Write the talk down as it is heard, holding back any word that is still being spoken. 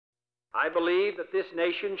I believe that this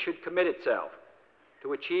nation should commit itself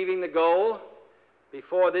to achieving the goal,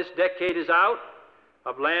 before this decade is out,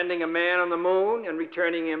 of landing a man on the moon and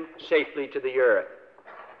returning him safely to the Earth.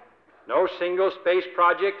 No single space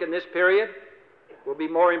project in this period will be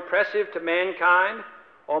more impressive to mankind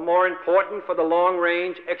or more important for the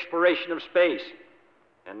long-range exploration of space,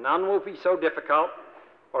 and none will be so difficult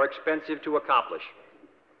or expensive to accomplish.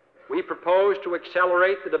 We propose to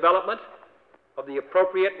accelerate the development of the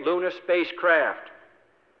appropriate lunar spacecraft.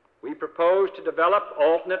 We propose to develop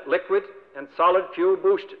alternate liquid and solid fuel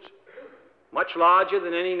boosters, much larger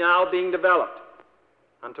than any now being developed,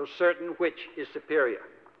 until certain which is superior.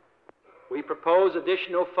 We propose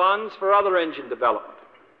additional funds for other engine development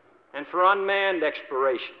and for unmanned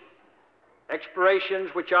exploration,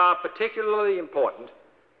 explorations which are particularly important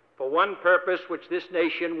for one purpose which this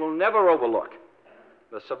nation will never overlook: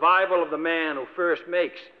 the survival of the man who first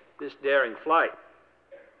makes this daring flight.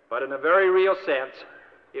 But in a very real sense,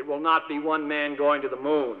 it will not be one man going to the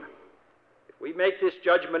moon. If we make this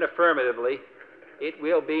judgment affirmatively, it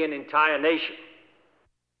will be an entire nation.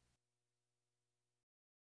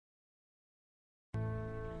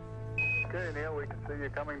 Okay, Neil, we can see you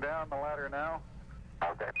coming down the ladder now.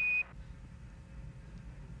 Okay.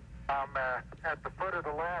 At the foot of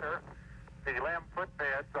the ladder, the limb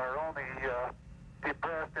footpads are only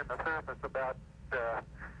depressed in the surface about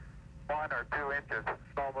 1 or 2 inches.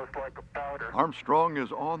 It's almost like a powder. Armstrong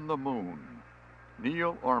is on the moon.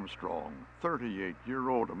 Neil Armstrong,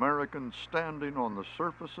 38-year-old American, standing on the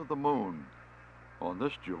surface of the moon on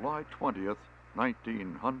this July 20th,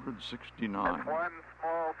 1969. That's one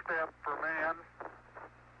small step for man,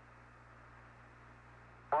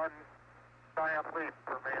 one giant leap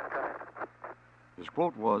for mankind. His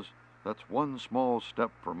quote was, "That's one small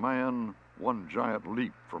step for man, one giant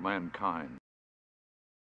leap for mankind."